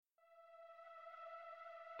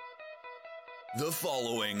The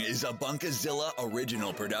following is a Bunkazilla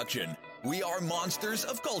original production. We are monsters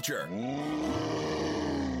of culture.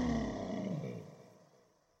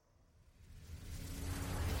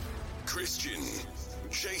 Christian,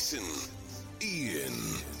 Jason, Ian.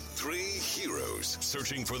 Three heroes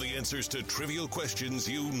searching for the answers to trivial questions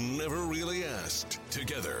you never really asked.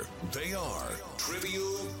 Together, they are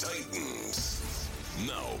Trivial Titans.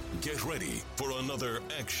 Now, get ready for another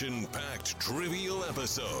action-packed trivial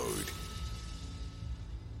episode.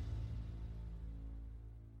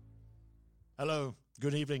 Hello,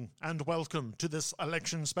 good evening, and welcome to this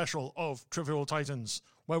election special of Trivial Titans,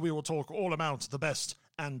 where we will talk all about the best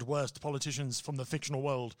and worst politicians from the fictional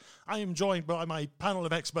world. I am joined by my panel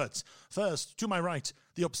of experts. First, to my right,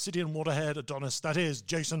 the obsidian water-haired Adonis, that is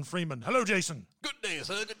Jason Freeman. Hello, Jason. Good day,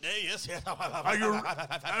 sir. Good day. Yes, yes.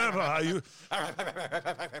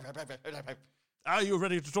 Are you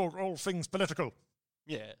ready to talk all things political?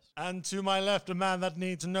 Yes. And to my left, a man that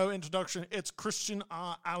needs no introduction, it's Christian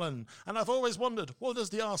R. Allen. And I've always wondered, what does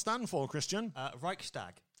the R stand for, Christian?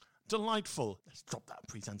 Reichstag. Delightful. Let's drop that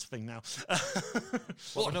pretense thing now.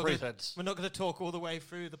 We're not going to talk all the way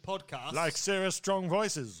through the podcast. Like serious, strong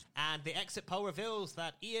voices. And the exit poll reveals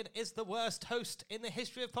that Ian is the worst host in the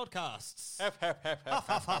history of podcasts. Well,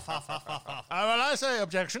 I say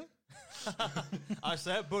objection. I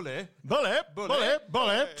say bully. Bully.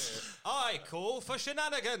 I call for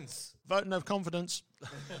shenanigans. Vote of confidence.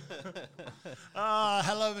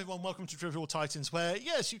 Hello, everyone. Welcome to Trivial Titans, where,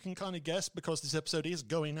 yes, you can kind of guess, because this episode is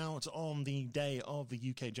going out on the day of the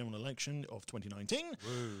UK general election of 2019. Woo.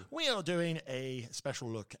 We are doing a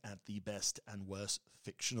special look at the best and worst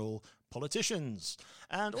fictional politicians.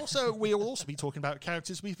 And also, we will also be talking about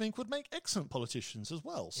characters we think would make excellent politicians as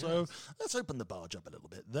well. So let's open the barge up a little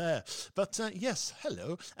bit there. But yes,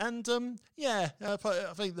 hello. And I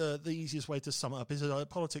think the easiest way to sum it up is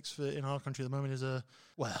politics in our country at the moment is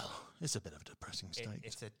it's a bit of a depressing state.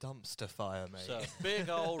 It's a dumpster fire, mate. It's a big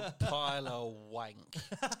old pile of wank.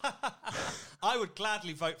 I would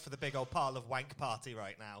gladly vote for the big old pile of wank party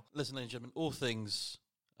right now. Listen, ladies and gentlemen, all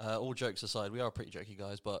jokes aside, we are pretty jokey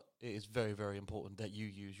guys, but it is very, very important that you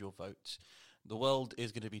use your vote. The world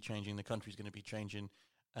is going to be changing, the country is going to be changing,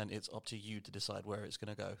 and it's up to you to decide where it's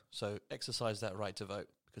going to go. So exercise that right to vote,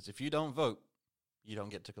 because if you don't vote, you don't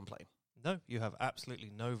get to complain. No, you have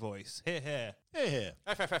absolutely no voice. Hear, hear. Hear, hear.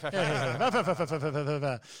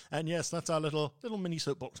 And yes, that's our little mini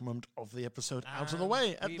soapbox moment of the episode out of the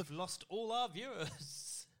way. We've lost all our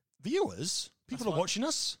viewers. Viewers? People are watching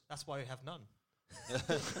us? That's why we have none.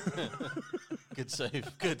 Good save.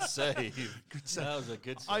 That was a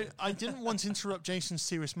good save. I didn't want to interrupt Jason's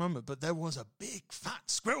serious moment, but there was a big fat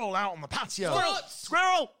squirrel out on the patio.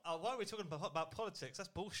 Squirrel! Oh, why are we talking about politics? That's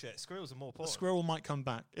bullshit. Squirrels are more important. The squirrel might come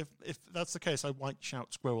back. If that's the case, I might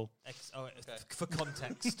shout squirrel. For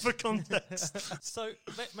context. For context. So,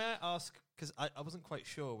 may I ask, because I wasn't quite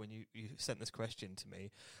sure when you sent this question to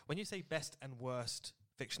me, when you say best and worst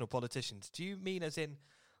fictional politicians, do you mean as in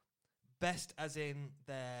best as in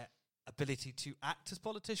their ability to act as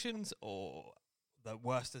politicians, or the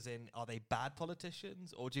worst as in are they bad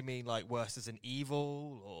politicians, or do you mean like worst as in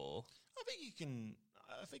evil? Or I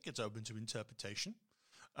think it's open to interpretation,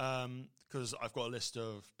 because I've got a list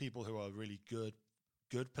of people who are really good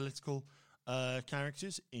political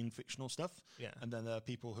characters in fictional stuff, and then there are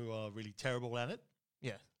people who are really terrible at it,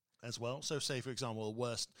 as well. So, say for example, a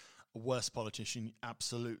worst politician,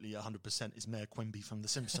 absolutely 100% is Mayor Quimby from The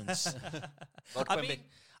Simpsons. I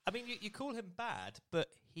mean, you call him bad, but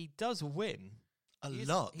he does win a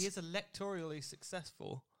lot. He is electorally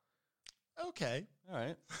successful. Okay, all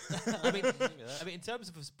right. I mean, in terms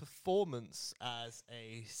of his performance as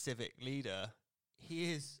a civic leader,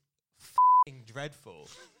 he is f***ing dreadful.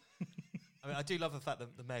 I mean, I do love the fact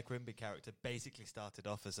that the Mayor Quimby character basically started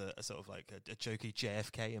off as a sort of like a jokey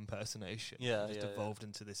JFK impersonation. Evolved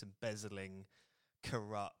into this embezzling,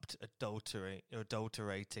 corrupt,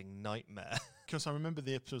 adulterating nightmare. Because I remember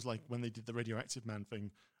the episodes like when they did the Radioactive Man thing,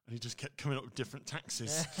 and he just kept coming up with different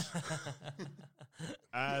taxes.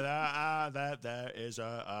 There is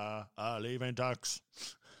a leaving ducks.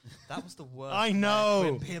 That was the worst I know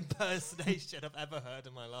Mayor Quimby impersonation I've ever heard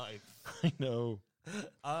in my life. I know.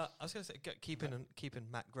 I was going to say, keeping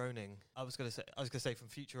Matt Groening. I was going to say from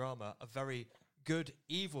Futurama, a very good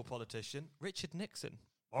evil politician, Richard Nixon.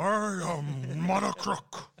 I am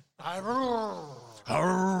Monocrook.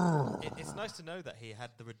 It's nice to know that he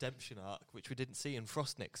had the redemption arc, which we didn't see in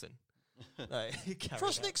Frost Nixon.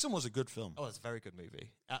 Frost Nixon was a good film. Oh, it's a very good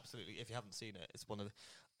movie. Absolutely. If you haven't seen it,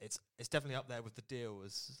 it's definitely up there with The Deal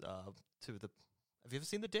as two of the Have you ever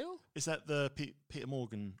seen The Deal? Is that the Peter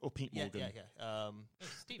Morgan or Pete Morgan? Yeah.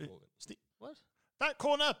 Steve Morgan. What? That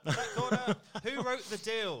corner. That corner. Who wrote The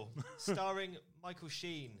Deal? Starring Michael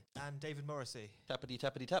Sheen and David Morrissey. Tappity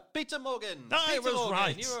tappity tap. Peter Morgan. I Peter was Morgan,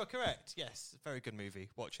 right. You were correct. Yes, very good movie.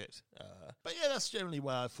 Watch it. But yeah, that's generally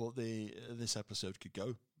where I thought this episode could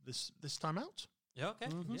go this time out. Yeah, okay.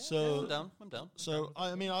 Mhm. Yeah. So I'm down. So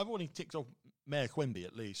I mean, I've already ticked off Mayor Quimby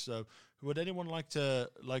at least. So would anyone like to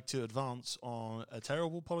advance on a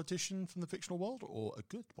terrible politician from the fictional world or a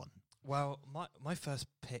good one? Well, my first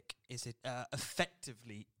pick is an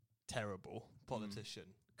effectively terrible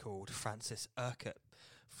politician called Francis Urquhart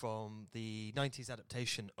from the 90s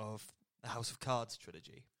adaptation of the House of Cards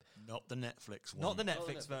trilogy. Not the Netflix one. Not the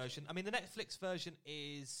Netflix version. I mean, the Netflix version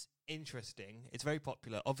is interesting. It's very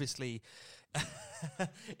popular. Obviously,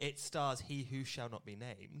 it stars he who shall not be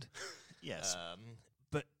named. Yes.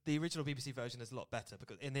 But the original BBC version is a lot better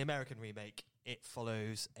because in the American remake, it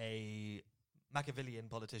follows a Machiavellian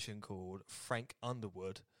politician called Frank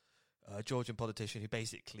Underwood, a Georgian politician who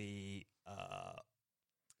basically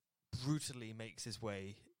brutally makes his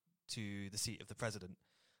way to the seat of the president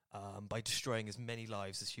by destroying as many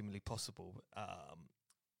lives as humanly possible.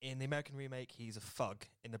 In the American remake, he's a thug.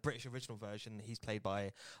 In the British original version, he's played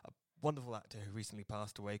by a wonderful actor who recently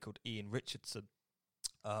passed away called Ian Richardson,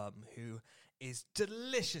 who is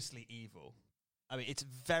deliciously evil. I mean, it's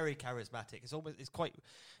very charismatic.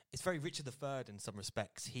 It's very Richard III in some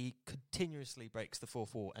respects. He continuously breaks the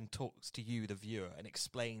fourth wall and talks to you, the viewer, and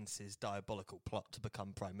explains his diabolical plot to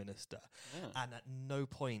become prime minister. Yeah. And at no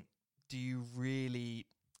point do you really...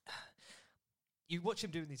 You watch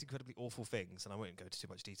him doing these incredibly awful things, and I won't go into too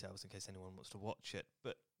much details in case anyone wants to watch it,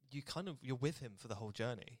 but you're with him for the whole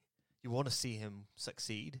journey. You want to see him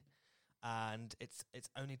succeed. And it's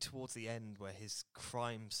only towards the end where his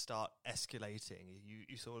crimes start escalating.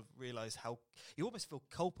 You sort of realize how you almost feel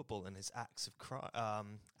culpable in his acts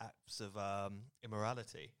of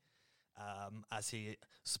immorality. As he,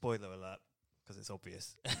 spoiler alert, because it's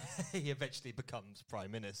obvious, he eventually becomes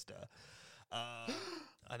prime minister.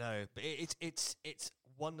 I know, but it's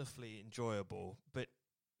wonderfully enjoyable. But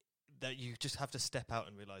that you just have to step out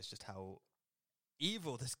and realize just how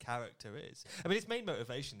evil this character is. I mean, his main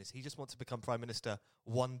motivation is he just wants to become prime minister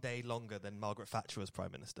one day longer than Margaret Thatcher was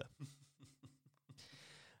prime minister.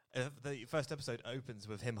 The first episode opens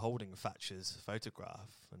with him holding Thatcher's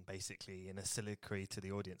photograph and basically in a soliloquy to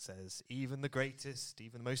the audience says, even the greatest,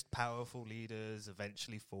 even the most powerful leaders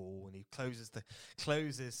eventually fall, and he closes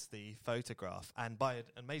the photograph, and by an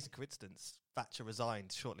amazing coincidence, Thatcher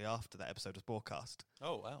resigned shortly after that episode was broadcast.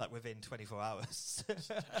 Oh, wow. Like within 24 hours.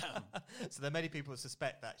 So there are many people who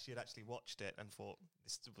suspect that she had actually watched it and thought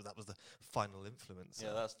that was the final influence.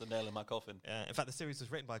 Yeah, that's the nail in my coffin. In fact, the series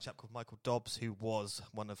was written by a chap called Michael Dobbs, who was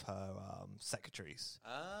one of her secretaries.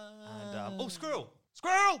 And Squirrel!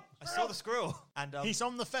 Squirrel! I saw the squirrel. And he's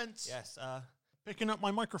on the fence. Yes. Picking up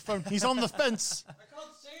my microphone. He's on the fence. I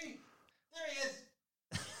can't see. There he is.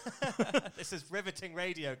 This is riveting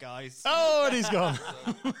radio, guys. Oh, and he's gone.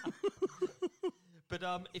 But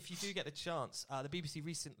if you do get the chance, the BBC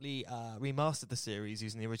recently remastered the series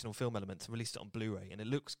using the original film elements and released it on Blu-ray, and it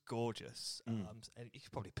looks gorgeous. And you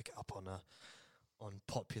could probably pick it up on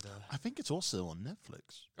popular. I think it's also on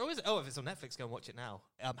Netflix. Oh, is it? Oh, if it's on Netflix, go and watch it now.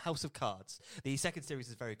 House of Cards. The second series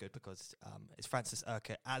is very good because it's Francis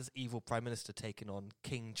Urquhart as evil prime minister taking on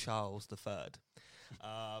King Charles III.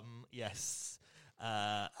 Yes.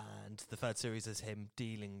 And the third series is him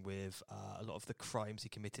dealing with a lot of the crimes he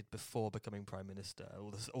committed before becoming prime minister,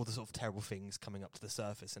 all the sort of terrible things coming up to the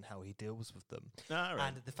surface and how he deals with them. Right.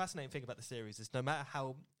 And the fascinating thing about the series is no matter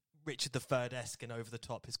how Richard III-esque and over the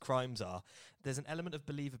top his crimes are, there's an element of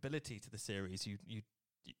believability to the series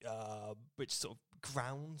which sort of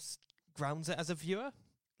grounds it as a viewer.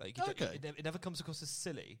 Like it never comes across as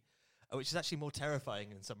silly, which is actually more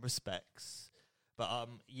terrifying in some respects. But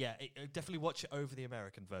definitely watch it over the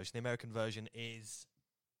American version. The American version it's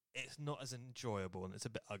not as enjoyable and it's a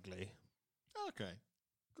bit ugly. Okay,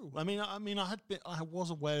 cool. I I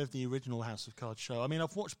was aware of the original House of Cards show. I mean,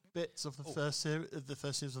 I've watched bits of the first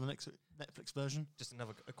series of the next Netflix version. Just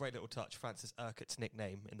a great little touch. Francis Urquhart's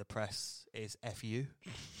nickname in the press is FU.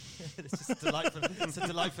 It's just a delightful. It's a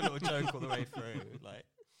delightful little joke all the way through.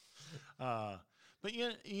 But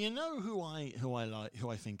you know who I like,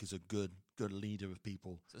 who I think is a good leader of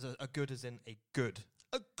people. So a good as in a good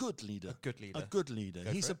a good leader. A good leader. A good leader.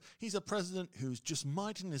 Go for it. He's a president who's just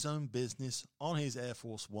minding his own business on his Air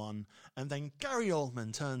Force One, and then Gary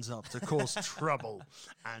Oldman turns up to cause trouble.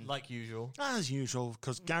 And Like usual. as usual,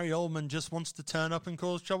 because Gary Oldman just wants to turn up and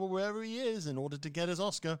cause trouble wherever he is in order to get his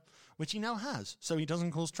Oscar, which he now has, so he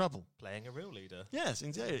doesn't cause trouble. Playing a real leader. Yes,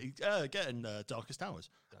 exactly. Getting Darkest Hours.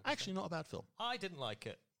 Actually, not a bad film. I didn't like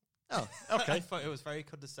it. Oh, I okay. thought it was very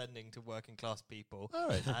condescending to working class people. All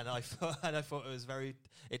right. And I thought it was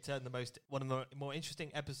it turned one of the more interesting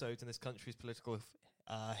episodes in this country's political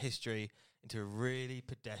history into a really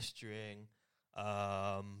pedestrian,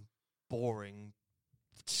 boring,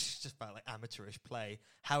 just about like amateurish play.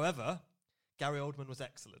 However, Gary Oldman was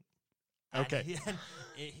excellent. And Okay.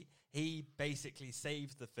 he basically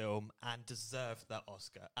saved the film and deserved that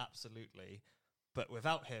Oscar, absolutely. But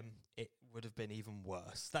without him, it would have been even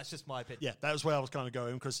worse. That's just my opinion. Yeah, that was where I was kind of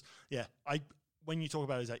going, because, when you talk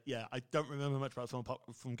about it, I don't remember much about the film apart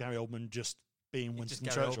from Gary Oldman just being Winston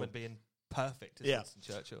just Gary Churchill. Oldman being perfect as Yeah. Winston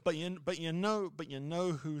Churchill. But you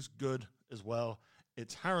know who's good as well.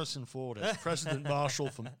 It's Harrison Ford as President Marshall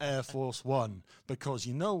from Air Force One. Because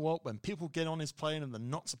you know what? When people get on his plane and they're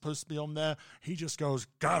not supposed to be on there, he just goes,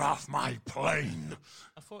 "Get off my plane!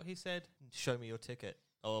 I thought he said, "Show me your ticket."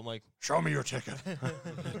 Oh, I'm like, Show me your ticket."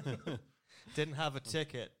 didn't have a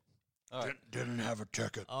ticket. All right. Didn't have a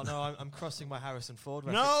ticket. Oh no, I'm crossing my Harrison Ford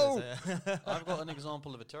No! references here. I've got an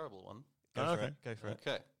example of a terrible one. Go for Okay. it. Go for it.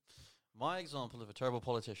 Okay. My example of a terrible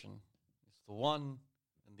politician is the one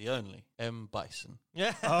and the only M. Bison.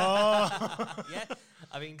 Yeah. Oh. Yeah.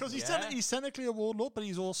 I mean, Because he's, yeah. he's technically a warlord, but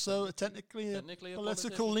he's also technically a Technically a political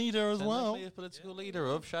politician. leader as well. Technically a political leader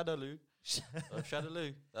of Shadaloo. Of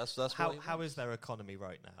Shadaloo. That's what How is their economy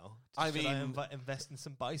right now? I Should mean, invest in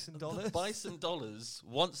some bison dollars. The bison dollars,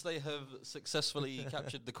 once they have successfully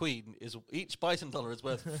captured the Queen, each bison dollar is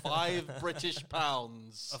worth 5 British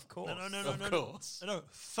pounds. Of course. Of course. No,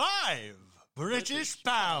 5 British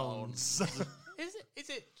pounds. Is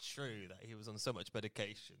it true that he was on so much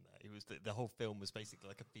medication that he was the whole film was basically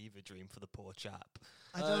like a fever dream for the poor chap?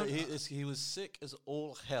 He was sick as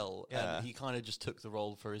all hell, Yeah. and he kind of just took the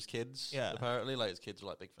role for his kids. Yeah. Apparently, like his kids were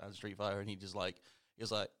like big fans of Street Fighter, and he was like,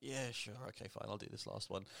 yeah, sure, okay, fine, I'll do this last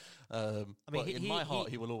one. I mean, in my heart,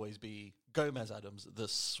 he will always be Gomez Adams, the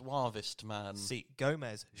suavest man. See,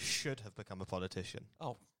 Gomez should have become a politician.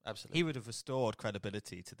 Oh, absolutely. He would have restored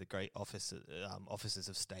credibility to the great officers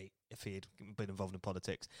of state if he had been involved in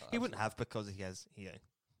politics. He wouldn't have, because he has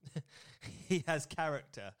he has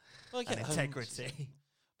character Well, yeah, and integrity.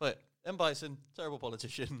 But M. Bison, terrible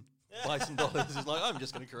politician. Bison dollars is like, I'm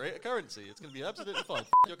just going to create a currency. It's going to be absolutely fine.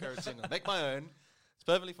 Your currency, I'm going to make my own. It's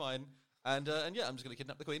perfectly fine. And yeah, I'm just going to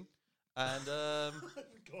kidnap the Queen. And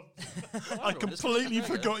I completely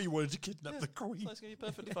forgot you wanted to kidnap the Queen. It's going to be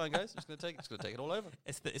perfectly fine, guys. It's going to take it all over.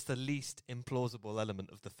 It's the least implausible element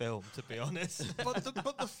of the film, to be honest. But the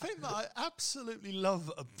thing that I absolutely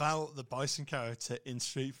love about the Bison character in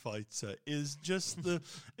Street Fighter is just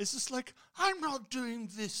it's just like, I'm not doing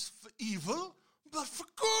this for evil, but for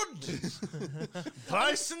good.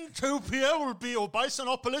 Bison-topia will be, or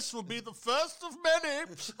Bisonopolis will be the first of many.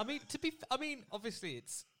 I mean, obviously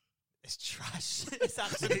it's trash. It's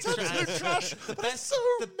absolute It's absolute trash, but it's so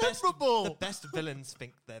memorable. The best villains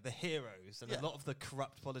think they're the heroes, and a lot of the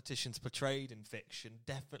corrupt politicians portrayed in fiction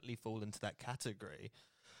definitely fall into that category.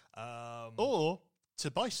 Or,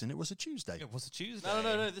 to Bison, it was a Tuesday. It was a Tuesday.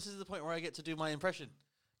 No. This is the point where I get to do my impression.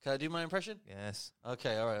 Can I do my impression? Yes.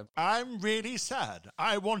 Okay, all right. I'm really sad.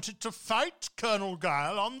 I wanted to fight Colonel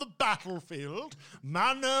Guile on the battlefield,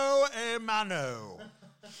 mano a mano.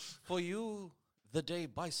 For you, the day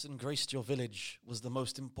Bison graced your village was the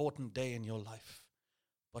most important day in your life.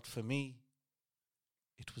 But for me,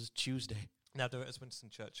 it was Tuesday. Now do it as Winston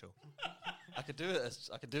Churchill. I could do it as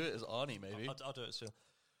Arnie, maybe. I'll do it as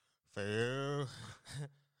For you,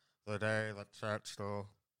 the day that Churchill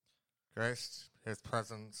graced his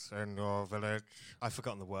presence in your village. I've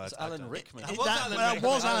forgotten the words. It's Alan Rickman. It That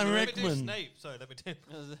was Alan Let me do Rickman. Snape. Sorry, let me do.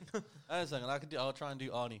 Hang on a second, I'll try and do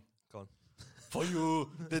Arnie. Go on. For you,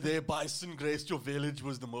 the day Bison graced your village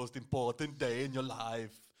was the most important day in your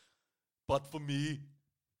life. But for me,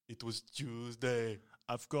 it was Tuesday.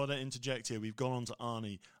 I've got to interject here. We've gone on to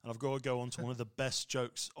Arnie, and I've got to go on to one of the best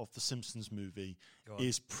jokes of the Simpsons movie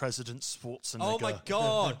is President Schwarzenegger. Oh my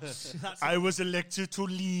God! I was elected to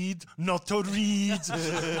lead, not to read.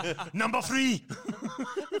 Number 3.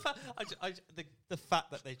 The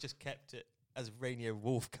fact that they just kept it as Rainier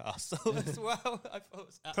Wolfcastle as well. I thought it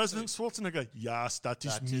was President Schwarzenegger. Yes, that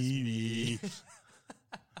is That is me.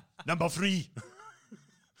 Number 3.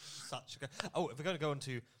 such a good. Oh, if we're going to go on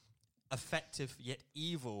to effective yet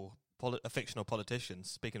evil fictional politicians,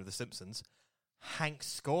 speaking of The Simpsons, Hank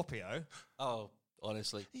Scorpio. Oh,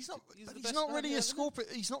 honestly. He's not. He's the He's best not man really ever, a isn't he? Scorpio.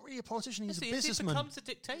 He's not really a politician. He's a He businessman. becomes a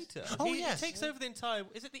dictator. Oh, he yes. takes over the entire...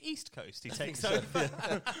 Is it the East Coast he takes over?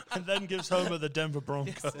 And then gives Homer the Denver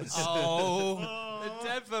Broncos. Oh, the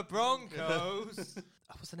Denver Broncos.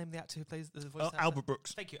 What's the name of the actor who plays the voice actor? Albert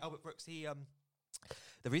Brooks. Thank you, Albert Brooks. He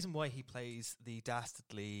the reason why he plays the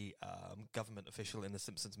dastardly government official in the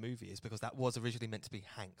Simpsons movie is because that was originally meant to be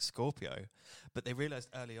Hank Scorpio, but they realised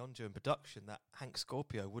early on during production that Hank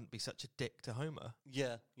Scorpio wouldn't be such a dick to Homer.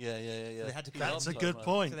 Yeah. So they had to. That's a loved good Homer.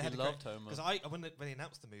 point. So they had He to loved Homer. because when they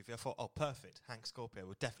announced the movie, I thought, oh, perfect, Hank Scorpio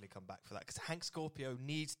would definitely come back for that because Hank Scorpio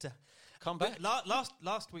needs to Come back.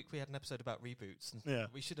 Last week we had an episode about reboots, and Yeah.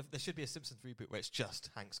 there should be a Simpsons reboot where it's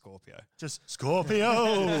just Hank Scorpio. Just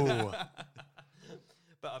Scorpio.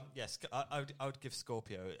 But yes, I would give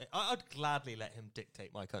Scorpio. I'd gladly let him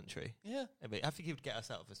dictate my country. Yeah. I mean, I think he would get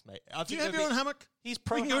us out of this, mate. Do you have your own hammock? He's We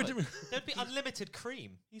pro can go hammock. into There'd be unlimited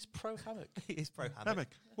cream. He's pro hammock. He's pro hammock. hammock.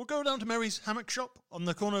 We'll go down to Mary's hammock shop on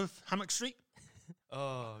the corner of Hammock Street.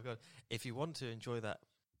 Oh god! If you want to enjoy that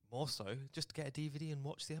more so, just get a DVD and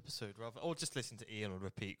watch the episode rather, or just listen to Ian on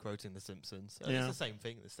repeat quoting The Simpsons. Yeah. It's the same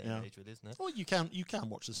thing at this day and age, isn't it? Well, you can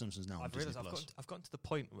watch The Simpsons now on I've Disney realised Plus. I've gotten to the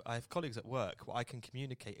point where I have colleagues at work where I can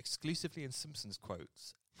communicate exclusively in Simpsons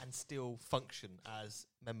quotes and still function as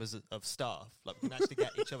members of staff. Like we can actually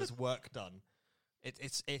get each other's work done.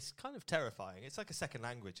 It's kind of terrifying. It's like a second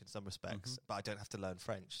language in some respects, but I don't have to learn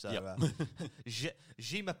French. So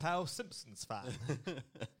je m'appelle Simpsons fan.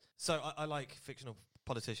 So I like fictional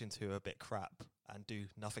politicians who are a bit crap and do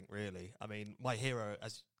nothing really. I mean, my hero,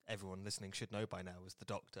 as everyone listening should know by now, is the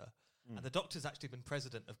Doctor. And the Doctor's actually been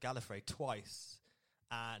president of Gallifrey twice,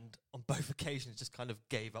 and on both occasions just kind of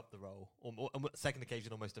gave up the role. On the second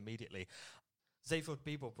occasion, almost immediately. Zaphod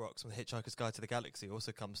Beeblebrox from The Hitchhiker's Guide to the Galaxy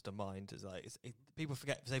also comes to mind as like people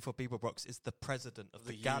forget Zaphod Beeblebrox is the president of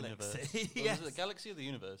the galaxy. Yes. Is it the galaxy or the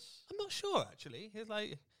universe? I'm not sure actually. He's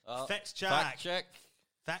like fact check. Fact check.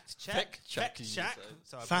 Fact check. Fact check, Fact you check. say.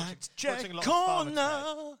 So I'm Fact watching check a lot of Farmer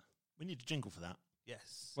corner. We need a jingle for that. Ted.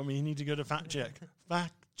 Yes. When we need to go to fact check.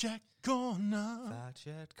 Fact check corner. Fact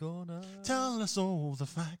check corner. Tell us all the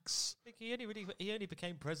facts. I think he only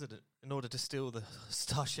became president in order to steal the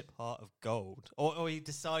Starship Heart of Gold, or he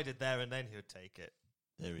decided there and then he would take it.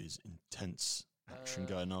 There is intense action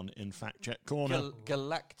going on in fact check corner.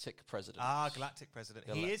 Galactic president. Galactic president.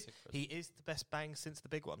 Galactic He is the best bang since the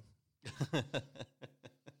big one.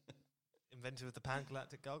 Inventor of the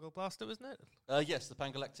Pan-Galactic Gargle Blaster, wasn't it? Yes, the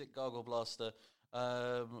Pangalactic Gargle Blaster,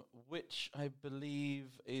 which I believe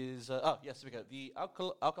is... yes, here we go. The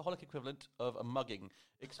alcoholic equivalent of a mugging.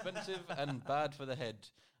 Expensive and bad for the head.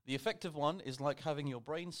 The effective one is like having your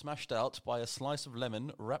brain smashed out by a slice of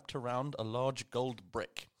lemon wrapped around a large gold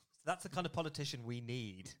brick. That's the kind of politician we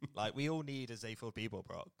need. Like, we all need a Zaphod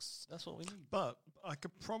Beeblebrox. That's what we need. But I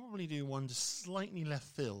could probably do one just slightly left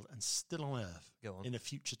field and still on Earth Go on. in a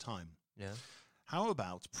future time. Yeah. How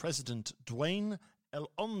about President Dwayne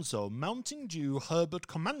Alonzo Mounting Dew Herbert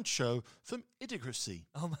Comancho from Idiocracy?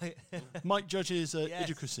 Oh, my... Mike Judge's Yes,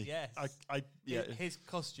 Idiocracy. yes. Yeah. His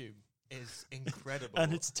costume is incredible.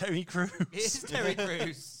 And it's Terry Crews. It is Terry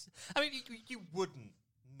Crews. I mean, you wouldn't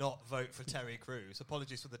not vote for Terry Crews.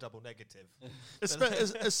 Apologies for the double negative.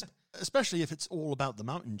 Especially if it's all about the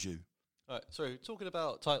Mountain Dew. All right, so talking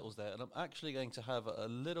about titles there, and I'm actually going to have a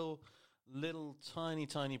little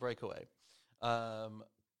tiny breakaway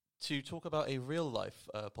to talk about a real-life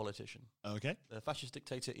politician, Okay. the fascist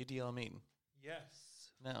dictator Idi Amin.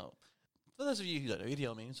 Yes. Now, for those of you who don't know, Idi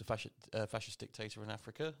Amin is a fascist dictator in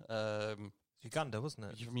Africa. Uganda, wasn't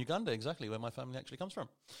it? He's from Uganda, exactly, where my family actually comes from.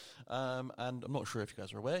 And I'm not sure if you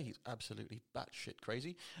guys are aware, he's absolutely batshit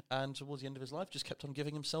crazy. And towards the end of his life, just kept on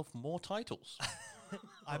giving himself more titles.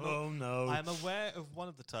 no. I'm aware of one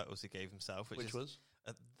of the titles he gave himself, which was?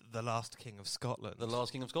 the last King of Scotland. The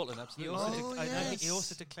last King of Scotland, He absolutely. also, yes. he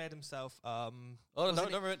also declared himself. Oh, no, wasn't don't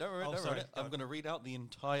he- worry, don't worry, Oh, don't sorry, worry. go I'm on. going to read out the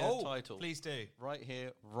entire title. Please do. Right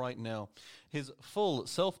here, right now. His full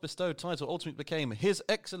self-bestowed title ultimately became His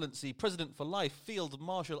Excellency President for Life Field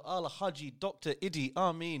Marshal Al-Haji Dr. Idi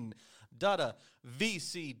Amin Dada,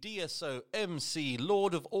 VC, DSO, MC,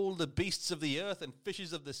 Lord of all the beasts of the earth and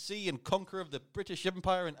fishes of the sea and conqueror of the British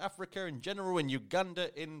Empire in Africa in general and Uganda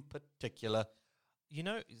in particular. You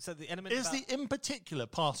know, so the element Is about- the in particular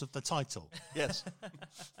part of the title? Yes.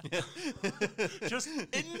 Just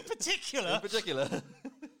in particular? In particular.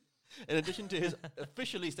 In addition to his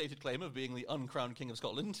officially stated claim of being the uncrowned King of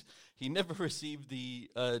Scotland, he never received the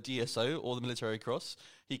DSO or the Military Cross.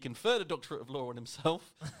 He conferred a Doctorate of Law on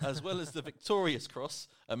himself, as well as the Victorious Cross,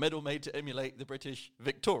 a medal made to emulate the British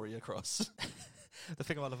Victoria Cross. The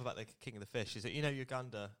thing I love about the King of the Fish is that,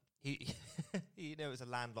 Uganda, he it was a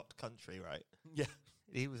landlocked country, right? Yeah.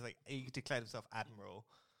 He was like, he declared himself admiral,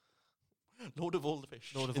 Lord of all the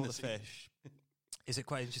fish. Lord of in all the sea. fish. Is it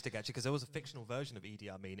quite interesting actually? Because there was a fictional version of Idi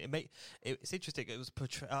Amin. It's interesting. It was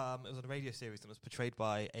it was on a radio series that was portrayed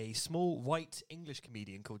by a small white English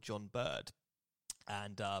comedian called John Bird,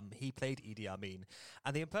 and he played Idi Amin.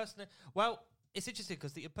 And the well, it's interesting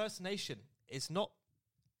because the impersonation is not.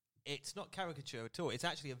 It's not caricature at all. It's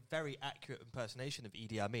actually a very accurate impersonation of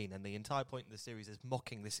Idi Amin, and the entire point of the series is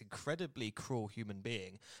mocking this incredibly cruel human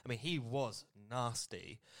being. I mean, he was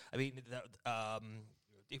nasty. I mean, he was a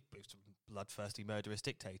bloodthirsty, murderous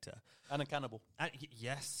dictator. And a cannibal. And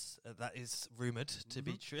yes, that is rumoured to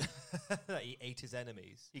be true, that he ate his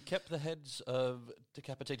enemies. He kept the heads of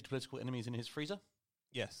decapitated political enemies in his freezer,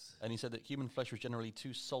 Yes. and he said that human flesh was generally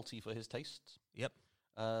too salty for his tastes. Yep.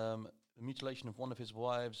 The mutilation of one of his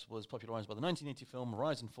wives was popularised by the 1980 film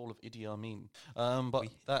Rise and Fall of Idi Amin. But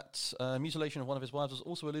that mutilation of one of his wives was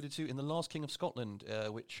also alluded to in The Last King of Scotland,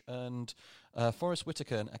 which earned Forrest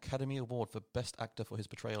Whitaker an Academy Award for Best Actor for his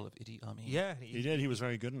portrayal of Idi Amin. Yeah, He did. He was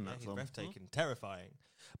very good in that he's film. breathtaking, terrifying.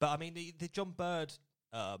 But I mean, the John Bird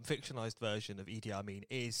fictionalized version of Idi Amin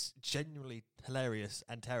is genuinely hilarious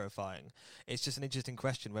and terrifying. It's just an interesting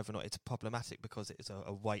question whether or not it's problematic because it's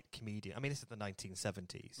a white comedian. I mean, this is the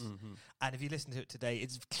 1970s. And if you listen to it today,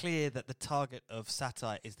 it's clear that the target of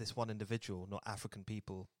satire is this one individual, not African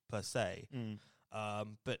people per se.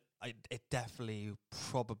 But it definitely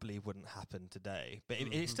probably wouldn't happen today. But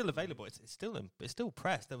it's still available. It's still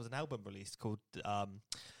pressed. There was an album released called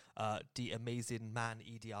The Amazing Man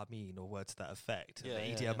Idi Amin, or words to that effect. Yeah,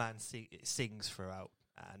 Idi yeah. Amin sings throughout.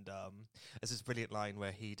 And there's this brilliant line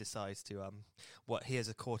where he decides to he has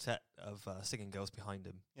a quartet of singing girls behind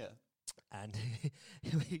him. Yeah. And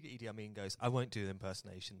Idi Amin goes, I won't do the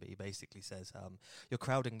impersonation, but he basically says, you're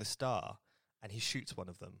crowding the star. And he shoots one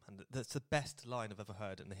of them. And that's the best line I've ever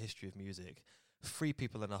heard in the history of music. 3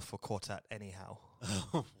 people enough for quartet anyhow.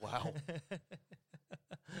 Wow.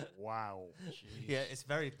 Wow. Yeah, it's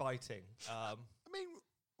very biting. I mean,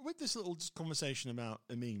 with this little conversation about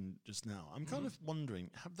Amin just now, I'm kind of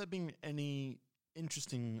wondering, have there been any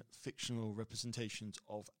interesting fictional representations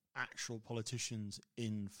of actual politicians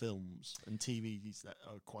in films and TVs that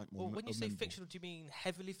are quite more Well, when you say memorable? fictional, do you mean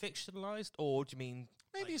heavily fictionalized, or do you mean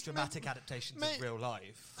Maybe like it's dramatic adaptations of real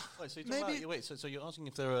life? Wait, so, Maybe- so you're asking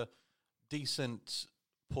if there are decent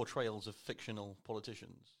portrayals of fictional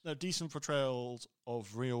politicians? No, decent portrayals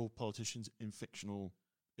of real politicians in fictional,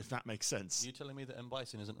 if that makes sense. Are you telling me that M.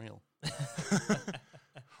 Bison isn't real?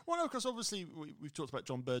 Well, no, because obviously we've talked about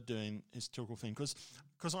John Bird doing his historical thing,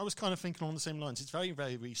 because I was kind of thinking along the same lines. It's very,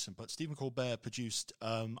 very recent, but Stephen Colbert produced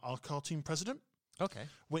Our Cartoon President, Okay.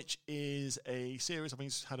 which is a series, I think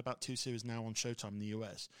it's had about 2 series now on Showtime in the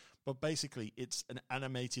US, but basically it's an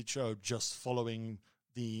animated show just following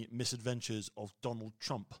the misadventures of Donald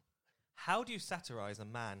Trump. How do you satirize a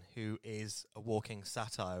man who is a walking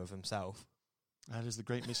satire of himself? That is the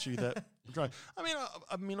great mystery that we drive. I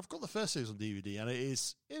mean, I've got the first series on DVD, and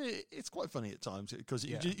it's quite funny at times because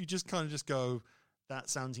Yeah. you just kind of just go, that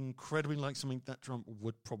sounds incredibly like something that Trump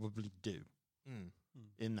would probably do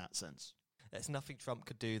in that sense. There's nothing Trump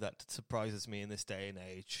could do that surprises me in this day and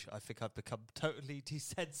age. I think I've become totally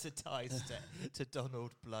desensitized to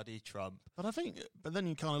Donald bloody Trump. But then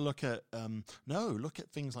you kind of look at look at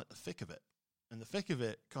things like The Thick of It, and The Thick of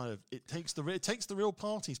It kind of it takes the real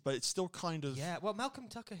parties, but it's still kind of Yeah, well, Malcolm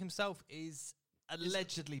Tucker himself is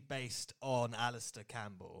allegedly based on Alistair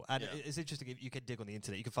Campbell. And Yeah. it's interesting, if you can dig on the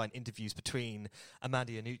internet, you can find interviews between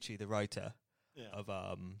Amanda Iannucci, the writer of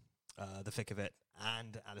The Thick of It,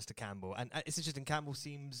 and Alistair Campbell. And it's interesting, Campbell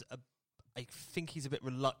seems, I think he's a bit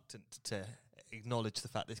reluctant to acknowledge the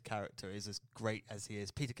fact this character is as great as he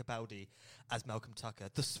is. Peter Capaldi as Malcolm Tucker,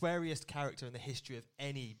 the sweariest character in the history of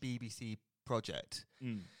any BBC project.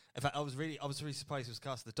 In fact, I was really surprised he was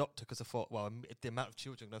cast as the Doctor, because I thought, well, the amount of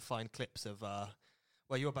children are going to find clips of,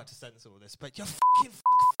 well, you're about to censor all this, but you're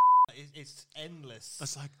it's endless.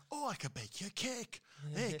 It's like, oh, I can bake you a cake.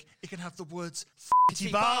 Nick, you can have the words F***y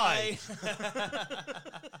bye.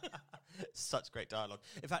 Such great dialogue.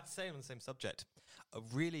 In fact, staying on the same subject, a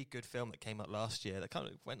really good film that came out last year that kind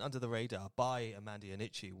of went under the radar by Amanda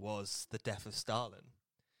Iannucci was The Death of Stalin.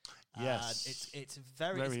 Yes. It's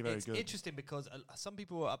very Very, very good. interesting because some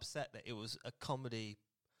people were upset that it was a comedy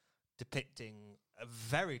depicting a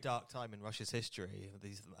very dark time in Russia's history.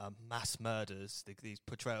 These mass murders, these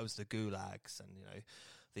portrayals of the gulags, and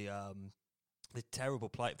the terrible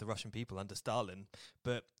plight of the Russian people under Stalin.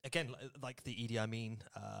 But again, like the Idi Amin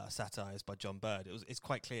satires by John Bird, it's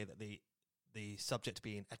quite clear that the subject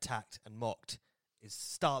being attacked and mocked is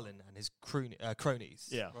Stalin and his cronies.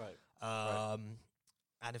 Yeah. Right.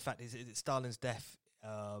 And in fact, it's Stalin's death.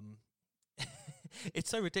 It's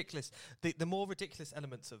so ridiculous. The more ridiculous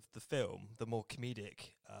elements of the film, the more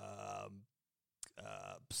comedic,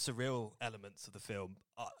 surreal elements of the film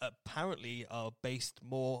apparently are based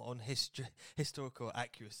more on historical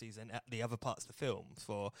accuracies than the other parts of the film.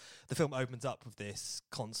 For the film opens up with this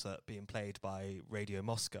concert being played by Radio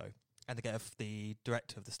Moscow, and the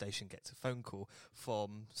director of the station gets a phone call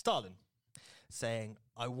from Stalin saying,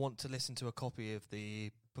 "I want to listen to a copy of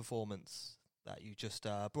the performance that you just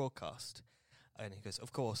broadcast." And he goes,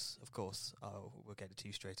 of course, we'll get it to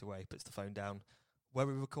you straight away. Puts the phone down. Where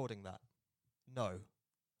are we recording that? No.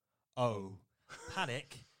 Oh.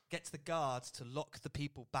 Panic. Gets the guards to lock the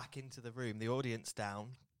people back into the room, the audience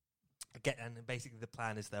down. And basically the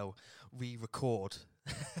plan is they'll re-record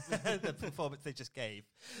the performance they just gave.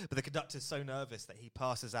 But the conductor's so nervous that he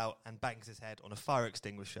passes out and bangs his head on a fire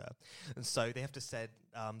extinguisher. And so they have to send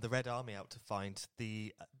the Red Army out to find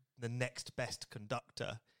the next best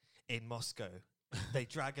conductor in Moscow. They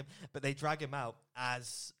drag him out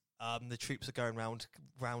as the troops are going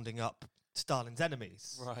rounding up Stalin's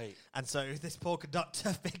enemies. Right. And so this poor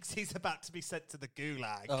conductor thinks he's about to be sent to the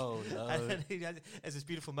gulag. Oh, no. And then there's this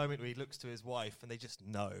beautiful moment where he looks to his wife and they just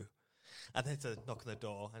know. And then there's a knock on the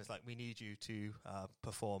door and it's like, we need you to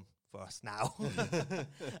perform for us now.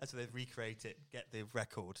 And so they recreate it, get the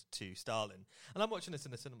record to Stalin. And I'm watching this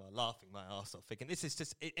in the cinema, laughing my arse off, thinking this is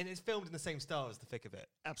just, and it's filmed in the same style as The Thick of It.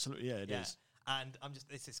 Absolutely, yeah, it is. And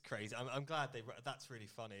this is crazy. I'm glad that's really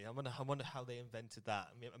funny. I wonder how they invented that.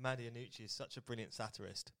 I mean, Amanda Iannucci is such a brilliant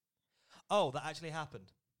satirist. Oh, that actually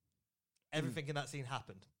happened. Everything in that scene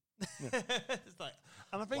happened. It's like,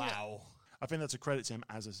 and I think wow. I think that's a credit to him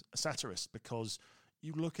as a satirist, because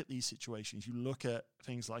you look at these situations, you look at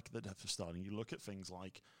things like the death of Stalin, you look at things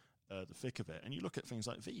like The Thick of It, and you look at things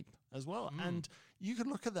like Veep as well, and you could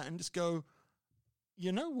look at that and just go,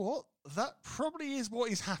 you know what? That probably is what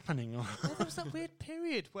is happening. Well, there was that weird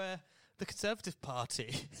period where the Conservative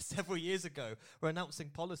Party, several years ago, were announcing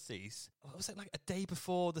policies. What was it, like a day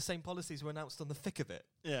before the same policies were announced on The Thick of It?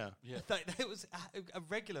 Yeah. It was a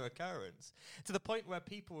regular occurrence, to the point where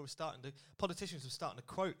politicians were starting to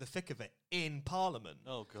quote The Thick of It in Parliament.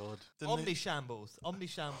 Oh, God. Omnishambles.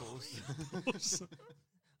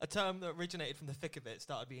 A term that originated from The Thick of It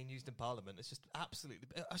started being used in Parliament. It's just absolutely...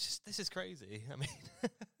 this is crazy. I mean...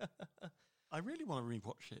 I really want to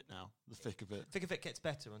rewatch it now, The Thick of It. Thick of It gets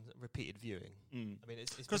better on repeated viewing. I mean,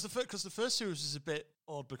 it's... Because the first series is a bit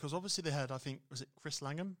odd, because obviously they had, I think, was it Chris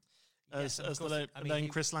Langham? Yes, as then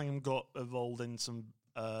Chris Langham got involved in some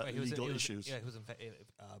legal issues. He was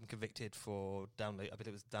convicted for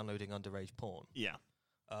downloading underage porn. Yeah.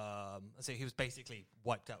 So he was basically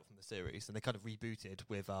wiped out from the series, and they kind of rebooted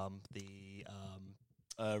with the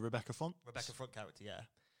Rebecca Font. Rebecca Font character, yeah.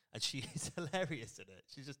 And she is hilarious in it.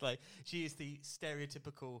 She's just like, she is the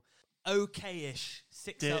stereotypical okay-ish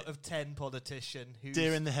 6 out of 10 politician who's...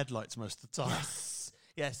 deer in the headlights most of the time.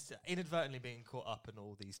 Yes, inadvertently being caught up in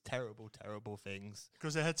all these terrible, terrible things.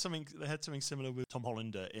 Because they had something similar with Tom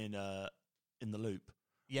Hollander in The Loop.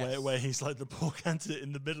 Yes. Where he's like the poor candidate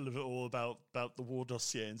in the middle of it all about the war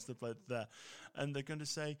dossier and stuff like that. And they're going to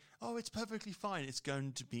say, oh, it's perfectly fine. It's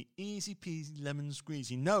going to be easy peasy lemon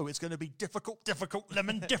squeezy. No, it's going to be difficult,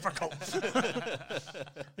 lemon difficult.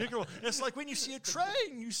 It's like when you see a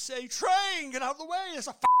train, you say, train, get out of the way. There's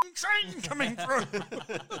a fucking train coming through.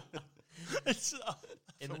 It's,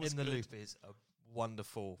 in The Loop is a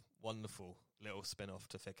wonderful, wonderful little spin-off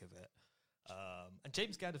to Thick of It. And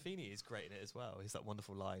James Gandolfini is great in it as well. He's that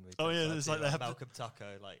wonderful line with it's like they have Malcolm Tucker,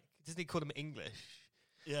 like, doesn't he call him English?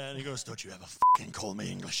 Yeah, and he goes, don't you ever fucking call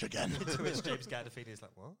me English again. To which James Gandolfini is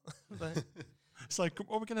like, what? It's like,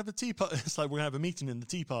 we're going to have a tea party. It's like, we're going to have a meeting in the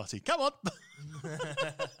tea party. Come on.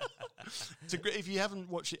 If you haven't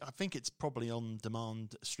watched it, I think it's probably on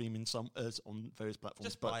demand streaming on various platforms.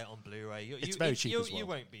 Just buy it on Blu-ray. It's very cheap as well. You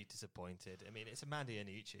won't be disappointed. I mean, it's Amanda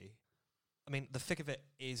Iannucci. I mean, The Thick of It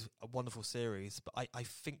is a wonderful series, but I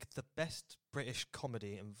think the best British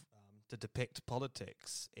comedy to depict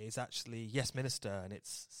politics is actually Yes Minister and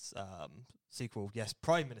its sequel, Yes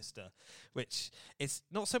Prime Minister, which is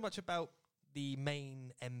not so much about the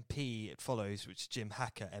main MP it follows, which is Jim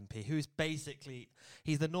Hacker MP, who is basically,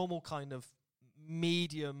 he's the normal kind of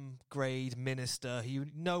medium grade minister who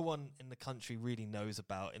no one in the country really knows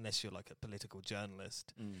about unless you're like a political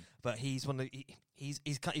journalist. But he's one of he's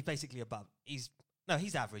basically above. He's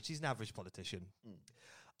average. He's an average politician.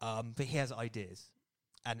 But he has ideas,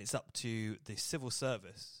 and it's up to the civil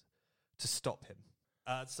service to stop him.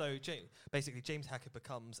 So James Hacker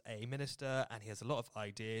becomes a minister, and he has a lot of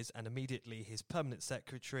ideas. And immediately, his permanent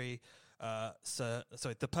secretary, Sir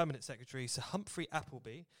Humphrey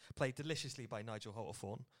Appleby, played deliciously by Nigel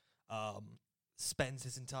Hawthorne, spends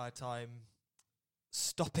his entire time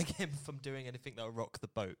stopping him from doing anything that will rock the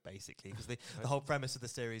boat, basically. Because the whole premise of the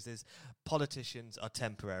series is politicians are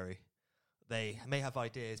temporary. They may have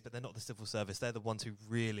ideas, but they're not the civil service. They're the ones who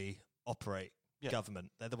really operate government.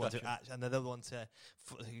 They're the ones who act, and they're the ones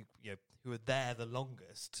who are there the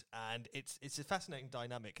longest. And it's a fascinating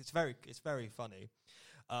dynamic. It's very funny.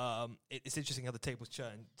 It's interesting how the tables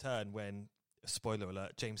turn when, spoiler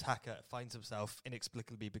alert, James Hacker finds himself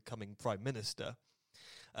inexplicably becoming prime minister.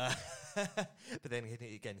 But then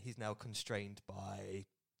again, he's now constrained by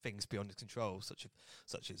things beyond his control, such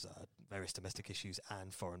as various domestic issues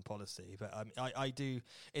and foreign policy. But I do.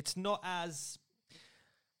 It's not as.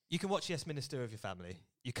 You can watch Yes Minister with your family.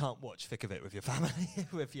 You can't watch Thick of It with your family,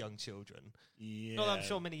 with young children. Yeah. Not that I'm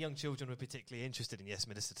sure many young children were particularly interested in Yes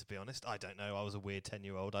Minister, to be honest. I don't know. I was a weird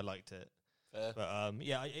 10-year-old. I liked it. But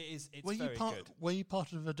it's very good. Were you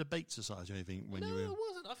part of a debate society or anything when you were? No, I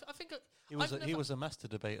wasn't. I think He was a master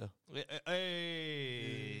debater.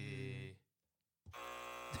 Hey.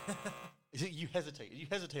 You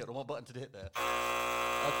hesitated on what button to hit there.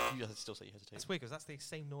 You still say you hesitate. That's weird because that's the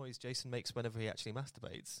same noise Jason makes whenever he actually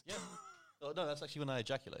masturbates. Yeah. Oh, no, that's actually when I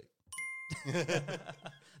ejaculate.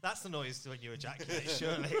 That's the noise when you ejaculate,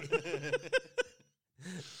 surely.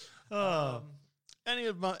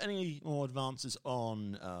 Any more advances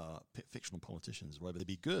on fictional politicians, whether they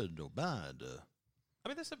be good or bad? I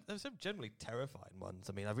mean, there's some generally terrifying ones.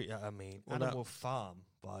 I mean, Animal Farm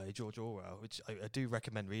by George Orwell, which I do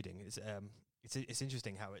recommend reading. It's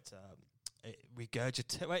interesting how it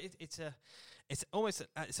regurgitates. Well,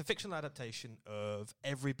 it's a fictional adaptation of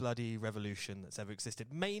every bloody revolution that's ever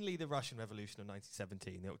existed. Mainly the Russian Revolution of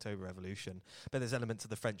 1917, the October Revolution, but there's elements of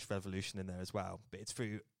the French Revolution in there as well. But it's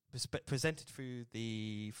presented through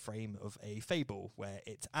the frame of a fable where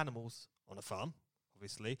it's animals on a farm,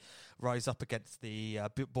 obviously, rise up against the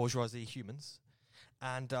bourgeoisie humans.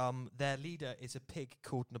 And their leader is a pig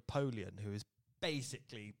called Napoleon, who is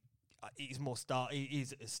basically, he's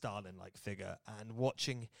a Stalin-like figure. And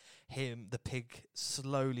watching the pig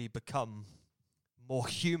slowly become more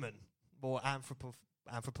human, more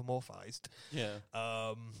anthropomorphized,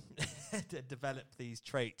 to develop these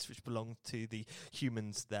traits which belong to the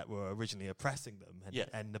humans that were originally oppressing them,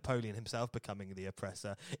 and Napoleon himself becoming the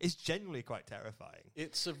oppressor is genuinely quite terrifying.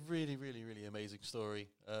 It's a really, really, really amazing story.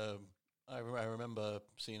 I remember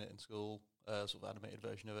seeing it in school, sort of animated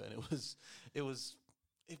version of it, and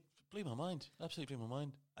it blew my mind. Absolutely blew my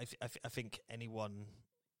mind. I think anyone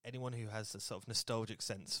who has a sort of nostalgic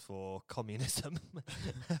sense for communism,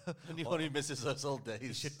 anyone who misses those old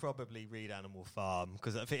days, should probably read Animal Farm,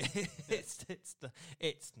 because I think it's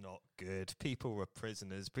not good. People were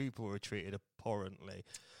prisoners. People were treated abhorrently.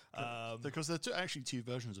 Because there are actually two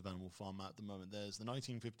versions of Animal Farm at the moment. There's the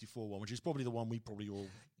 1954 one, which is probably the one we probably all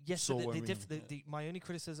saw. My only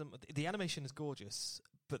criticism, the animation is gorgeous,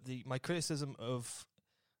 but my criticism of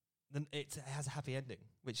it has a happy ending,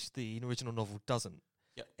 which the original novel doesn't.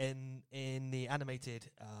 Yep. In the animated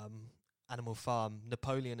Animal Farm,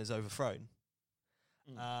 Napoleon is overthrown.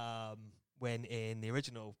 When in the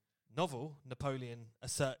original novel, Napoleon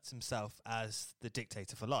asserts himself as the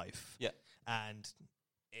dictator for life. Yeah, and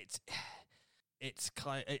it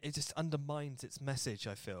just undermines its message,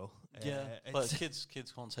 I feel. Yeah, but kids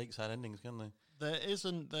can't take sad endings, can they? There is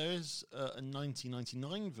a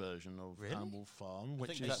 1999 version of Animal Farm, I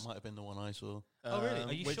think that might have been the one I saw. Oh, really?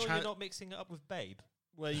 Are you sure you're not mixing it up with Babe?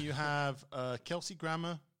 Where you have Kelsey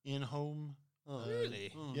Grammer, Ian Holm. Oh,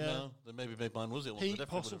 really? Yeah. No, then maybe mine was it. Pete I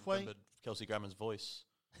definitely would have remembered Kelsey Grammer's voice.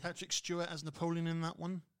 Patrick Stewart as Napoleon in that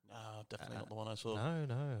one. No, definitely not the one I saw.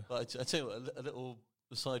 No. But I tell you, a little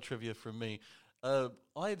side trivia from me. I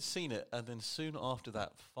had seen it, and then soon after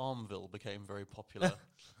that, Farmville became very popular.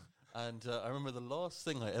 And I remember the last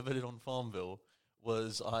thing I ever did on Farmville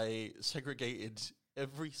was I segregated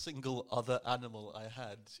every single other animal I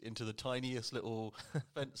had into the tiniest little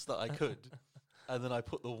fence that I could. And then I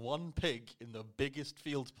put the one pig in the biggest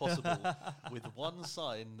field possible with one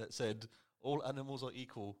sign that said, all animals are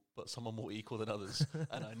equal, but some are more equal than others.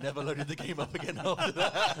 And I never loaded the game up again after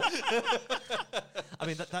that. I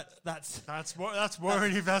mean, that's That's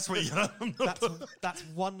worrying if that's what you're. that's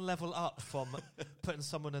one level up from putting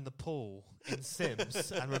someone in the pool in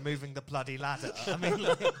Sims and removing the bloody ladder. I mean,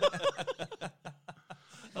 like,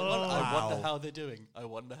 I wonder how they're doing. I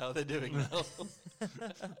wonder how they're doing now.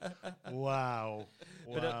 Wow.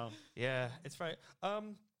 Wow. yeah, it's very.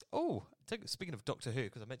 Speaking of Doctor Who,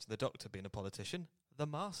 because I mentioned the Doctor being a politician, the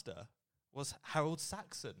Master was Harold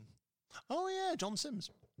Saxon. Oh yeah, John Sims.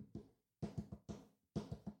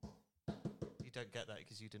 You don't get that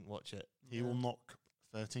because you didn't watch it. He will knock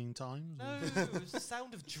 13 times. No, it was the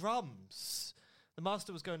sound of drums. The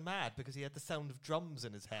Master was going mad because he had the sound of drums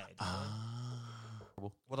in his head.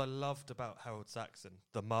 What I loved about Harold Saxon,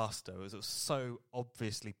 the Master, was it was so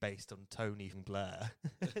obviously based on Tony Blair.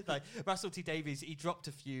 Like Russell T Davies, he dropped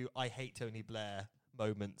a few "I hate Tony Blair"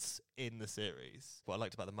 moments in the series. What I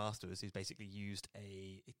liked about the Master is he's basically used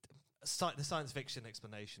the science fiction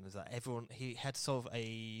explanation is that he had sort of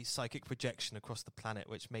a psychic projection across the planet,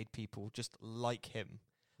 which made people just like him.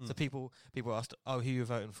 So people asked, "Oh, who are you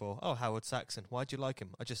voting for?" "Oh, Howard Saxon." "Why do you like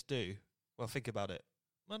him?" "I just do." "Well, think about it."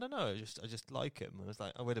 "I don't know. I just like him." And I was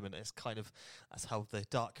like, "Oh, wait a minute. It's kind of that's how the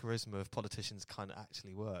dark charisma of politicians kind of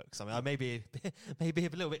actually works." I mean, I may be a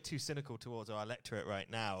little bit too cynical towards our electorate right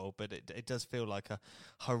now, but it does feel like a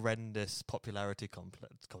horrendous popularity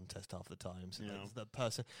contest half the time. So Yeah. the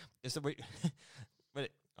person, it's the.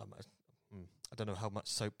 I don't know how much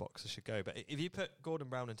soapbox I should go, but if you put Gordon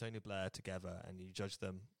Brown and Tony Blair together and you judge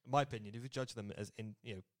them, in my opinion, if you judge them as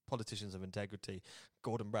politicians of integrity,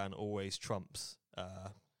 Gordon Brown always trumps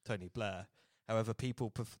Tony Blair. However,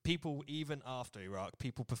 people even after Iraq,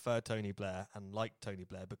 people preferred Tony Blair and liked Tony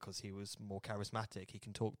Blair because he was more charismatic. He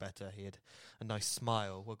can talk better. He had a nice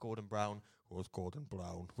smile. Where Gordon Brown was Gordon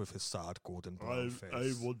Brown with his sad Gordon Brown face.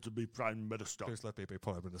 I want to be Prime Minister. Please let me be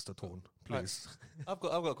Prime Minister, Torn. Please. I've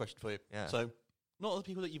got a question for you. Yeah. So, not all the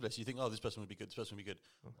people that you've listed, you think, "Oh, this person would be good. This person would be good."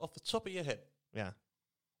 Off the top of your head, Yeah.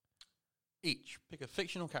 each pick a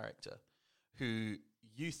fictional character who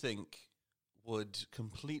you think would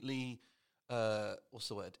completely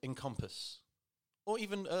encompass, or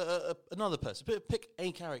even another person. Pick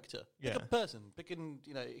a character. Pick Yeah. a person. It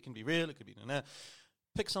can be real. It could be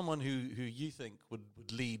pick someone who you think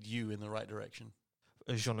would lead you in the right direction.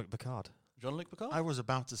 Jean-Luc Picard. Jean-Luc Picard. I was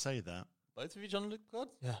about to say that. Both of you, Jean-Luc Picard.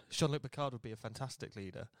 Yeah, Jean-Luc Picard would be a fantastic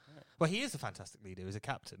leader. Right. Well, he is a fantastic leader. He's a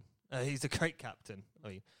captain. He's a great captain. I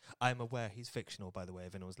mean, I'm aware he's fictional, by the way,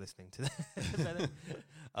 if anyone's listening to that.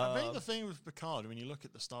 I think the thing with Picard, when you look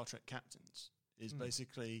at the Star Trek captains, is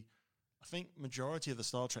basically, I think majority of the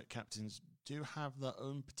Star Trek captains do have their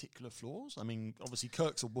own particular flaws. I mean, obviously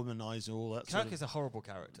Kirk's a womanizer, all that. Kirk is a horrible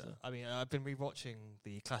character. I mean, I've been rewatching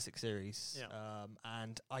the classic series,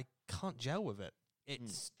 and I can't gel with it.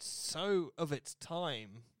 It's so of its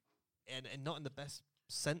time, and not in the best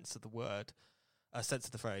sense of the word, sense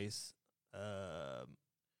of the phrase. I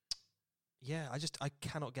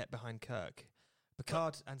cannot get behind Kirk.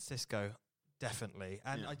 Picard and Sisko, definitely.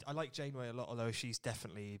 And I like Janeway a lot, although she's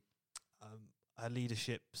definitely her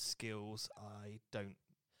leadership skills. I don't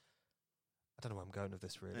know where I'm going with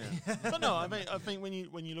this really. Yeah. But no, I think when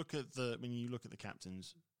you look at the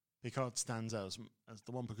captains, Picard stands out as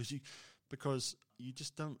the one because you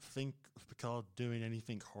just don't think of Picard doing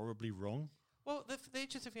anything horribly wrong. Well, the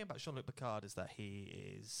interesting thing about Jean-Luc Picard is that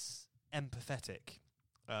he is empathetic.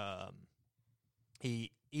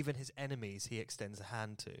 Even his enemies he extends a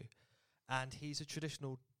hand to, and he's a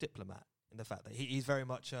traditional diplomat in the fact that he's very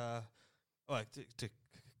much to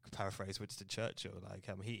paraphrase Winston Churchill,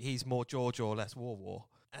 he's more George or less war.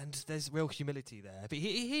 And there's real humility there, but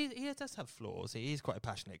he does have flaws. He's quite a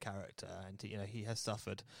passionate character, and he has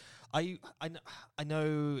suffered. I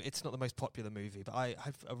know it's not the most popular movie, but I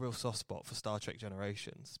have a real soft spot for Star Trek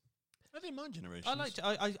Generations. I didn't mind Generations.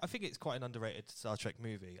 I think it's quite an underrated Star Trek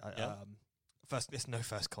movie. It's no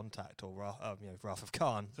First Contact or Wrath of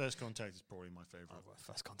Khan. First Contact is probably my favourite.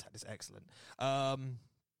 First Contact is excellent.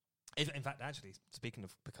 In fact, actually, speaking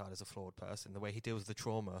of Picard as a flawed person, the way he deals with the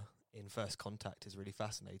trauma in First Contact is really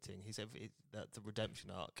fascinating. The redemption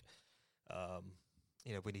arc,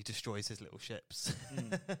 when he destroys his little ships,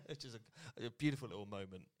 which is a beautiful little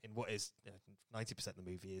moment in what is 90% of the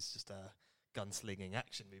movie is just a gunslinging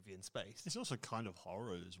action movie in space. It's also kind of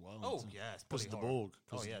horror as well. Oh yeah, it's because of the horror.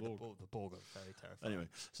 Borg. The Borg are very terrifying. Anyway,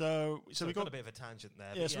 so we got a bit of a tangent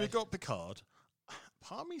there. Yeah, so we got Picard.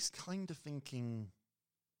 Part of me's kind of thinking,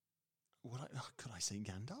 could I say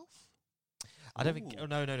Gandalf? I don't think. Oh,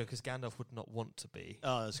 no, because Gandalf would not want to be.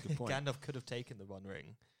 Oh, that's a good point. Gandalf could have taken the One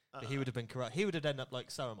Ring, but he would have been corrupt. He would have ended up like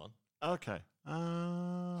Saruman. Okay.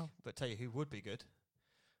 But tell you who would be good?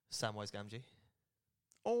 Samwise Gamgee.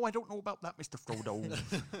 Oh, I don't know about that, Mr. Frodo.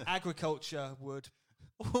 Agriculture would.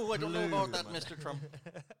 Oh, I don't know about that, Mr. Trump.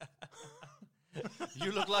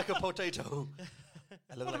 You look like a potato.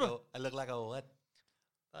 I look like a what?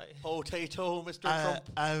 Potato, Mr. Trump.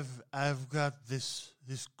 I've got this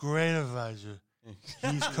great advisor.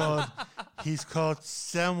 He's called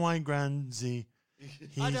Samwise Gamgee.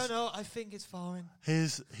 I don't know. I think it's foreign.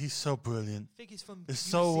 He's so brilliant. I think he's from It's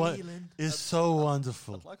New so Zealand. it's so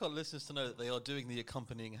wonderful. I'd like our listeners to know that they are doing the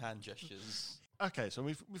accompanying hand gestures. Okay, so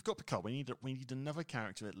we've got Picard. We need another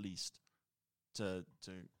character at least to.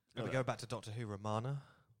 If we go back to Doctor Who, Romana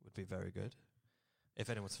would be very good. If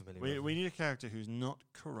anyone's familiar with we need a character who's not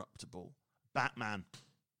corruptible. Batman.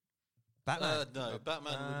 Batman. No,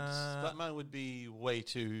 Batman would be way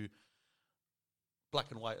too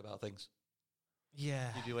black and white about things. Yeah.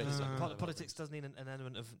 You'd be way too black and white about Politics does need an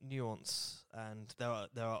element of nuance, and there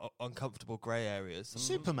are uncomfortable grey areas.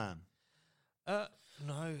 Superman.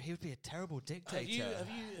 No, he would be a terrible dictator.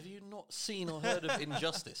 Have you not seen or heard of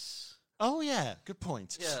Injustice? Oh yeah, good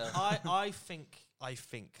point. Yeah. I think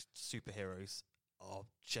superheroes are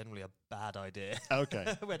generally a bad idea.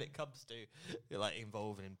 Okay. When it comes to like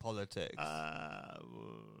involving in politics.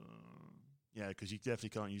 Yeah, because you definitely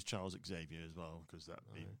can't use Charles Xavier as well, because that'd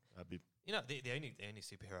be. You know, the only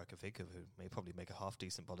superhero I can think of who may probably make a half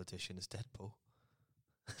decent politician is Deadpool.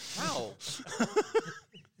 How?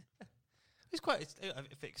 He's quite, I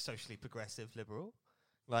think, socially progressive, liberal,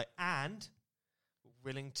 like, and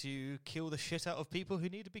willing to kill the shit out of people who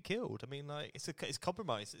need to be killed. I mean, like, it's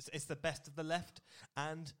compromise. It's the best of the left,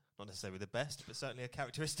 and not necessarily the best, but certainly a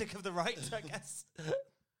characteristic of the right, I guess.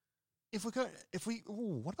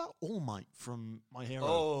 What about All Might from My Hero?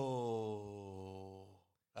 Oh.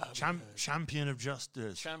 Champion of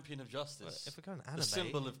Justice. Champion of Justice. If we're going anime, the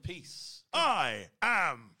symbol of peace. I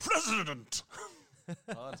am president.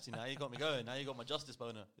 Oh, see, now you got me going. Now you got my justice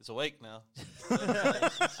boner. It's awake now.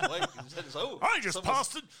 It's awake. I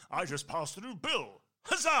just passed a new bill.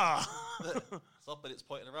 Huzzah! It's up and it's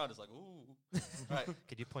pointing around. It's like, ooh. Right.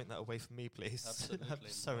 Could you point that away from me, please? Absolutely. I'm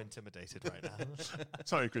so intimidated right now.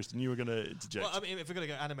 Sorry, Kristen, you were going to interject. Well, I mean, if we're going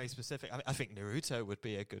to go anime specific, I think Naruto would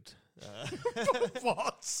be a good.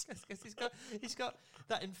 What? Because he's got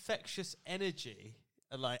that infectious energy,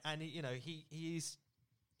 and he's.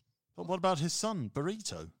 But what about his son,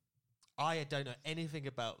 Burrito? I don't know anything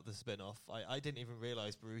about the spin-off. I didn't even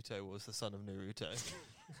realise Boruto was the son of Naruto.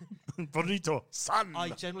 Burrito, son! I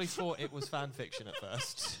generally thought it was fan fiction at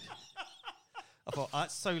first. I thought,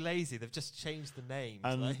 that's so lazy. They've just changed the name.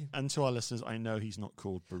 And to our listeners, I know he's not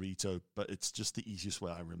called Burrito, but it's just the easiest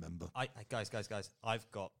way I remember. Guys, I've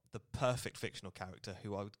got the perfect fictional character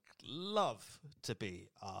who I would love to be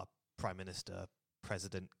our Prime Minister,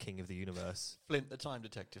 President, King of the Universe. Flint the Time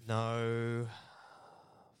Detective. No.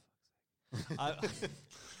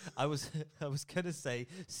 I was gonna say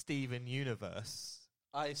Steven Universe.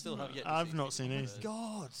 I still have yet. I've not seen anything.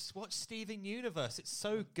 God, watch Steven Universe. It's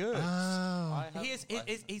so good. Oh. He's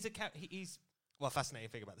fascinating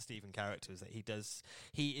thing about the Steven character is that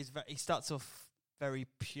he starts off very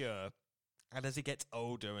pure, and as he gets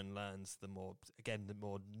older and learns the more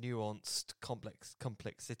nuanced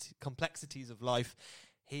complexities of life,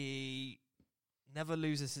 he never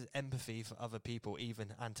loses his empathy for other people,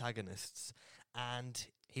 even antagonists, and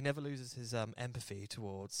he never loses his empathy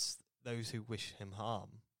towards those who wish him harm.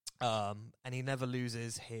 And he never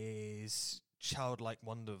loses his childlike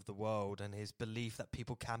wonder of the world and his belief that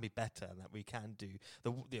people can be better and that we can do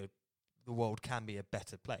the world can be a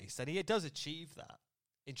better place. And he does achieve that,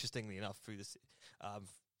 interestingly enough, through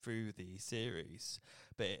the series.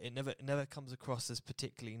 But it never comes across as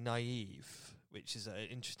particularly naive, which is an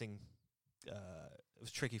interesting. It was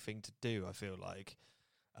a tricky thing to do, I feel like.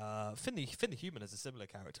 Finn the Human has a similar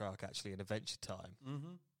character arc, actually, in Adventure Time.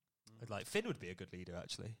 Mm-hmm. Like, Finn would be a good leader,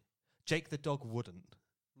 actually. Jake the dog wouldn't.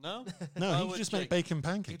 No? No, he'd just make bacon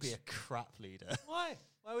pancakes. He'd be a crap leader. Why?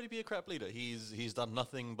 Why would he be a crap leader? He's done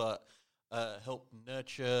nothing but help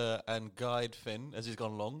nurture and guide Finn as he's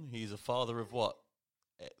gone along. He's a father of what?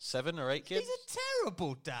 7 or 8 kids? He's a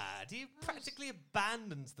terrible dad. He practically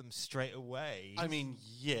abandons them straight away. I mean,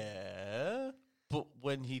 yeah, but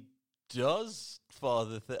when he does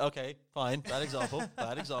father okay, fine, bad example,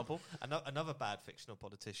 bad example. Another bad fictional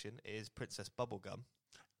politician is Princess Bubblegum.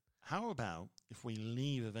 How about if we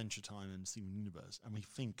leave Adventure Time and Steven Universe and we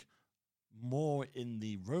think more in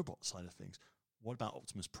the robot side of things? What about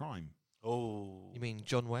Optimus Prime? Oh. You mean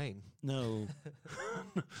John Wayne? No.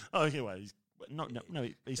 Okay, well, he's not.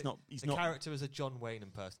 He's not. The character is a John Wayne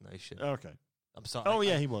impersonation. Okay. I'm sorry. Oh,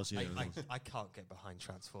 yeah, he was. Yeah, I can't get behind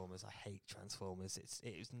Transformers. I hate Transformers.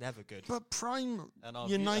 It was never good. But Prime And our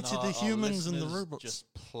united and the humans and the listeners robots. just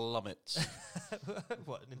plummets.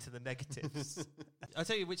 What, into the negatives? I'll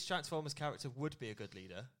tell you which Transformers character would be a good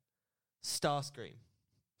leader. Starscream.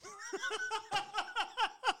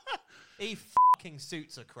 He fucking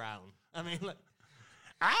suits a crown. I mean, like,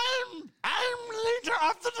 I'm leader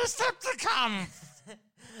of the Decepticons.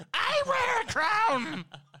 I wear a crown.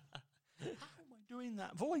 How am I doing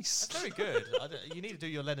that voice? that's very good. You need to do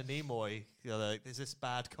your Leonard Nimoy. Like, is this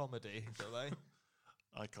bad comedy?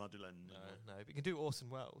 I can't do that. No, but you can do Orson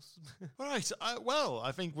Welles. All right. Well,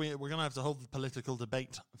 I think we're going to have to hold the political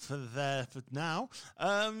debate for now.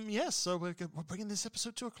 Yes, so we're bringing this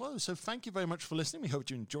episode to a close. So thank you very much for listening. We hope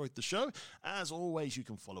you enjoyed the show. As always, you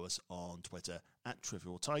can follow us on Twitter at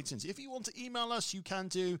Trivial Titans. If you want to email us, you can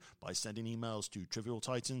do by sending emails to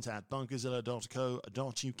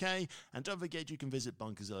trivialtitans@bunkerzilla.co.uk. And don't forget, you can visit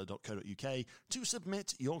bunkerzilla.co.uk to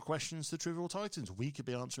submit your questions to Trivial Titans. We could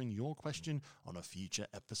be answering your question on a future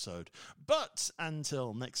episode. But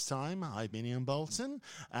until next time, I've been Ian Bolton.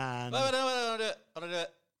 And I'm going to do it.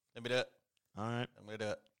 Let me do it. all right. I'm going to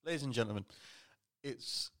do it. Ladies and gentlemen,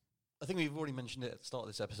 I think we've already mentioned it at the start of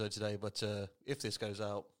this episode today, but if this goes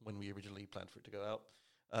out when we originally planned for it to go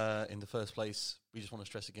out, in the first place, we just want to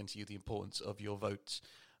stress again to you the importance of your votes.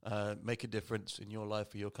 Make a difference in your life,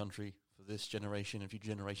 for your country, for this generation and future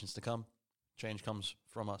generations to come. Change comes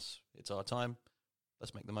from us. It's our time.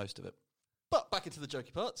 Let's make the most of it. But back into the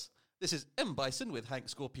jokey parts. This is M. Bison with Hank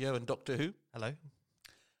Scorpio and Doctor Who. Hello.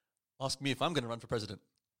 Ask me if I'm going to run for president.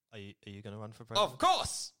 Are you going to run for president? Of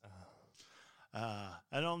course!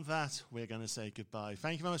 And on that, we're going to say goodbye.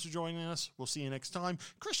 Thank you very much for joining us. We'll see you next time.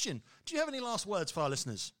 Christian, do you have any last words for our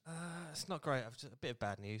listeners? It's not great. I've just a bit of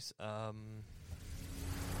bad news.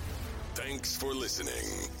 Thanks for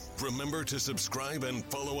listening. Remember to subscribe and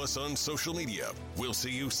follow us on social media. We'll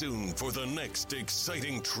see you soon for the next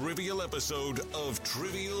exciting trivial episode of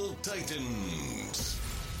Trivial Titans.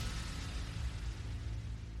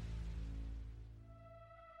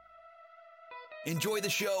 Enjoy the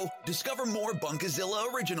show? Discover more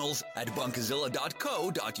Bunkazilla originals at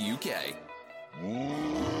bunkazilla.co.uk.